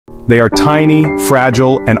They are tiny,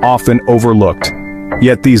 fragile, and often overlooked.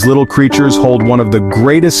 Yet these little creatures hold one of the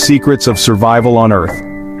greatest secrets of survival on Earth.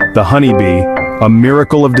 The honeybee, a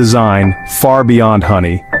miracle of design far beyond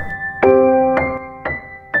honey.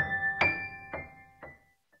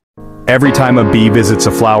 Every time a bee visits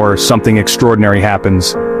a flower, something extraordinary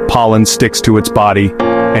happens. Pollen sticks to its body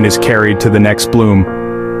and is carried to the next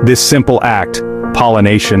bloom. This simple act,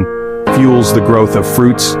 pollination, fuels the growth of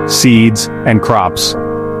fruits, seeds, and crops.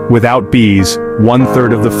 Without bees,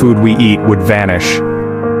 1/3 of the food we eat would vanish.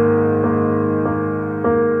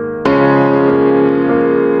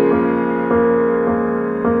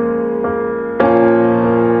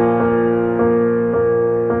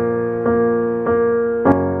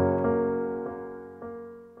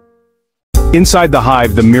 Inside the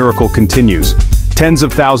hive, the miracle continues. Tens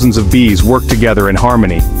of thousands of bees work together in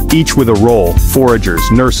harmony, each with a role: foragers,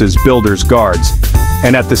 nurses, builders, guards.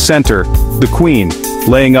 And at the center, the queen,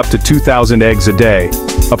 laying up to 2,000 eggs a day.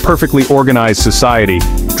 A perfectly organized society,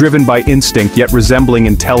 driven by instinct yet resembling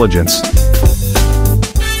intelligence.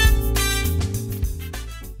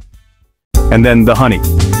 And then the honey.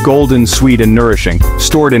 Golden, sweet, and nourishing,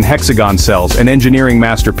 stored in hexagon cells, an engineering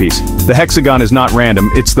masterpiece. The hexagon is not random,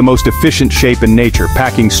 it's the most efficient shape in nature,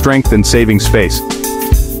 packing strength and saving space.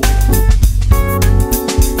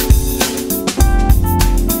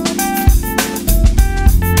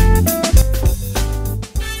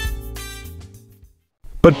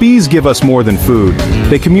 But bees give us more than food.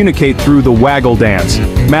 They communicate through the waggle dance,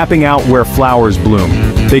 mapping out where flowers bloom.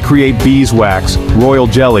 They create beeswax, royal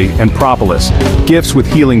jelly, and propolis, gifts with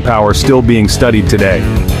healing power still being studied today.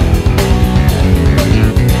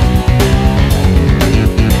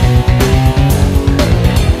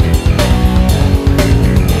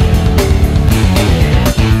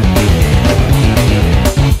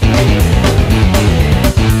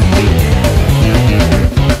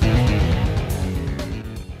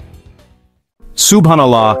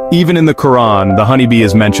 Subhanallah, even in the Quran, the honeybee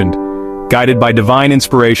is mentioned, guided by divine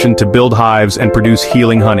inspiration to build hives and produce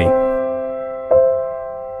healing honey.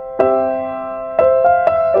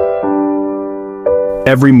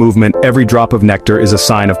 Every movement, every drop of nectar is a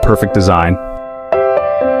sign of perfect design.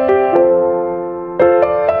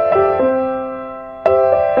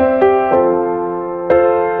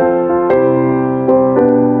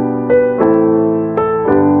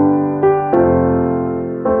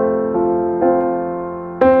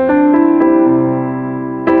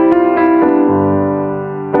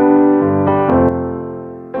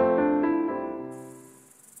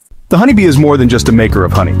 The honeybee is more than just a maker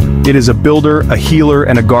of honey. It is a builder, a healer,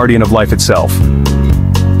 and a guardian of life itself.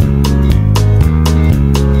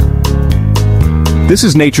 This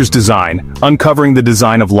is nature's design, uncovering the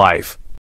design of life.